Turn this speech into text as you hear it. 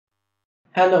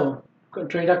Hello,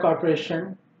 Trader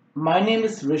Corporation. My name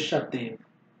is Rishabh Dev,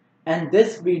 and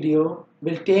this video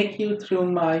will take you through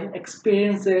my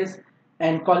experiences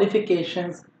and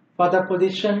qualifications for the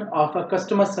position of a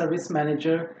customer service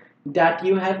manager that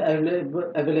you have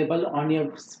available on your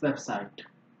website.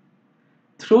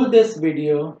 Through this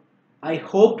video, I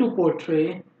hope to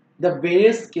portray the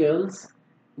various skills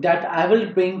that I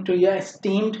will bring to your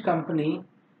esteemed company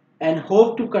and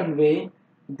hope to convey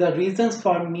the reasons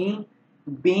for me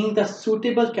being the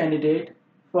suitable candidate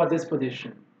for this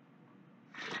position.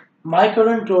 My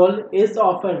current role is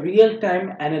of a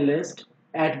real-time analyst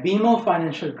at BMO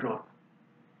Financial Group.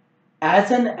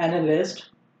 As an analyst,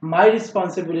 my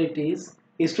responsibilities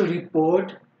is to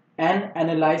report and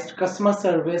analyze customer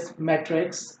service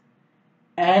metrics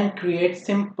and create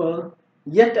simple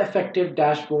yet effective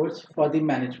dashboards for the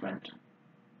management.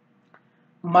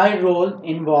 My role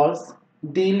involves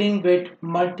dealing with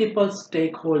multiple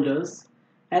stakeholders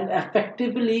and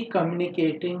effectively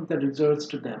communicating the results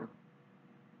to them.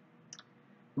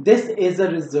 This is a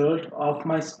result of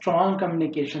my strong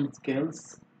communication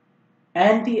skills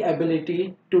and the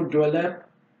ability to develop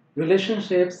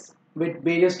relationships with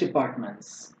various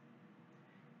departments.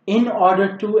 In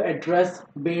order to address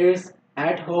various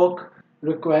ad hoc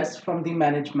requests from the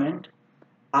management,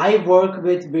 I work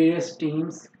with various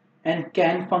teams and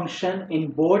can function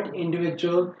in both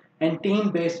individual and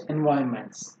team-based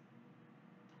environments.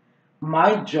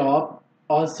 My job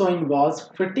also involves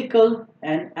critical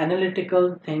and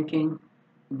analytical thinking,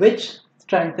 which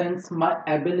strengthens my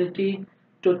ability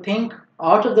to think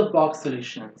out of the box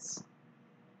solutions.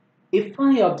 If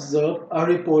I observe a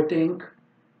reporting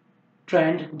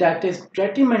trend that is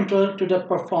detrimental to the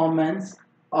performance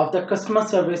of the customer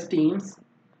service teams,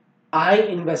 I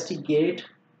investigate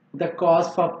the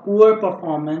cause for poor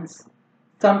performance,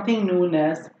 something known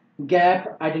as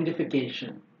gap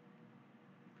identification.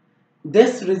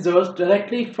 This results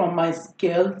directly from my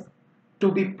skills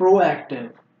to be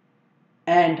proactive,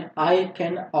 and I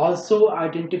can also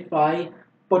identify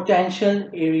potential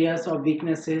areas of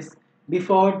weaknesses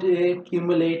before they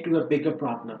accumulate to a bigger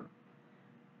problem.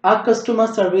 A customer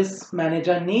service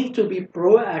manager needs to be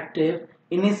proactive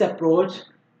in his approach,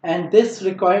 and this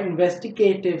requires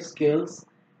investigative skills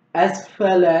as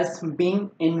well as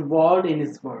being involved in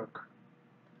his work.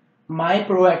 My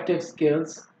proactive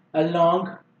skills,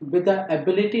 along with the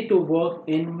ability to work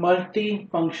in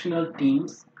multifunctional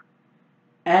teams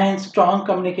and strong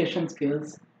communication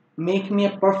skills, make me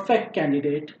a perfect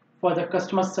candidate for the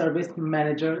customer service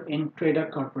manager in Trader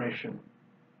Corporation.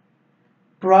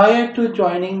 Prior to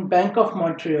joining Bank of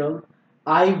Montreal,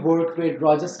 I worked with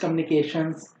Rogers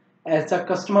Communications as a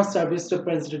customer service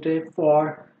representative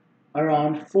for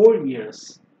around 4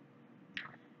 years.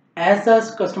 As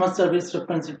a customer service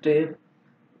representative,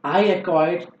 I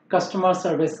acquired customer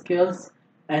service skills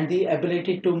and the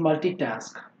ability to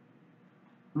multitask.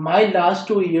 My last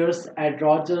 2 years at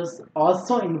Rogers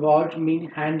also involved me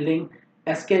handling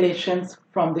escalations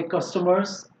from the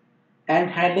customers and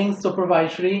handling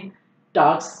supervisory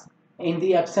tasks in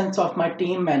the absence of my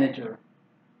team manager.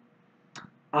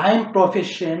 I am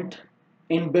proficient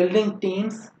in building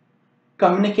teams,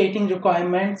 communicating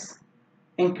requirements,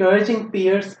 encouraging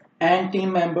peers and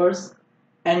team members,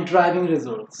 and driving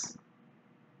results.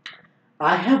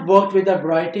 I have worked with a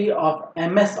variety of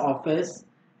MS Office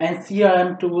and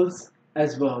CRM tools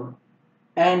as well,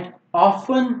 and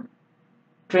often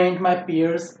trained my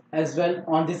peers as well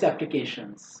on these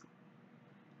applications.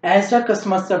 As a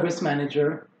customer service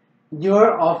manager,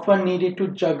 you're often needed to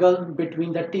juggle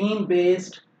between the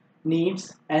team-based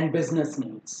needs and business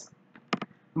needs.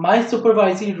 My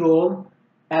supervisory role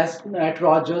at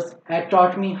Rogers had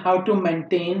taught me how to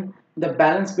maintain the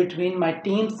balance between my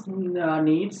team's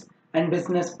needs and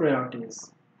business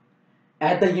priorities.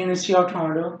 At the University of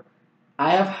Toronto,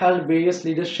 I have held various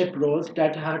leadership roles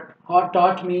that have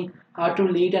taught me how to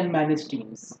lead and manage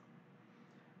teams.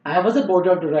 I was a board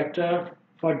of director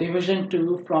for Division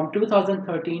 2 from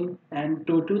 2013 and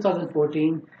to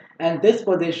 2014, and this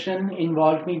position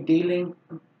involved me dealing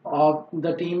of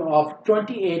the team of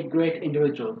 28 great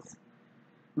individuals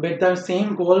with the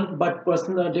same goal but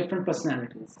different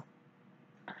personalities.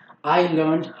 I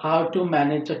learned how to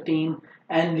manage a team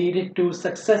and lead it to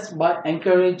success by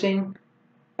encouraging,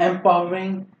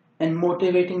 empowering, and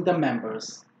motivating the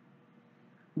members.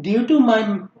 Due to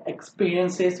my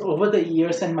experiences over the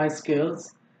years and my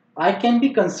skills, I can be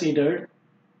considered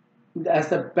as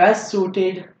the best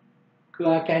suited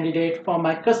candidate for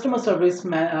my customer service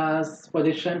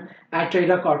position at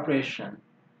Trader Corporation.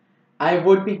 I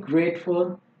would be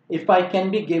grateful if I can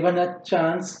be given a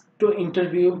chance to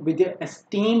interview with the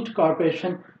esteemed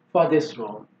corporation for this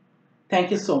role. Thank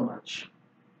you so much.